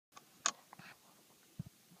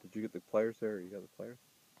Did you get the pliers there? Or you got the pliers?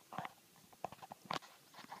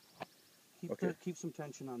 Keep some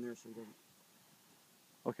tension on there so you don't.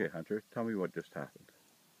 Okay, Hunter, tell me what just happened.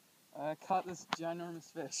 I caught this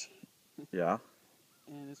ginormous fish. Yeah?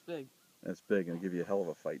 And it's big. And it's big, and it gave you a hell of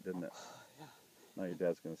a fight, didn't it? Yeah. Now your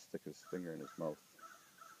dad's going to stick his finger in his mouth.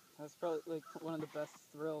 That's probably like one of the best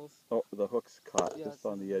thrills. Oh, the hook's caught Yeah, just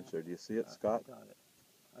on the edge there. Do you see it, Scott? I got it.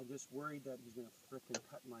 I'm just worried that he's going to frickin'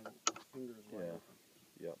 cut my fingers wide open.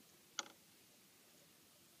 Yep.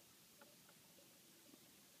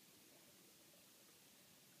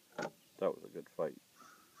 That was a good fight.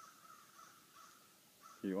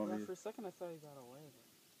 You want me? For a second I thought he got away.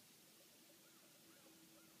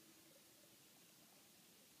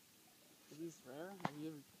 But... Are these rare? Have you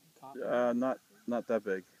ever caught Not that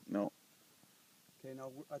big. No. Okay,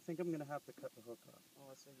 now I think I'm going to have to cut the hook off.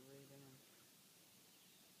 Oh, it's like right in.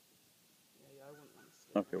 Yeah, I wouldn't want to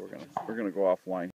see. Okay, we're gonna go offline.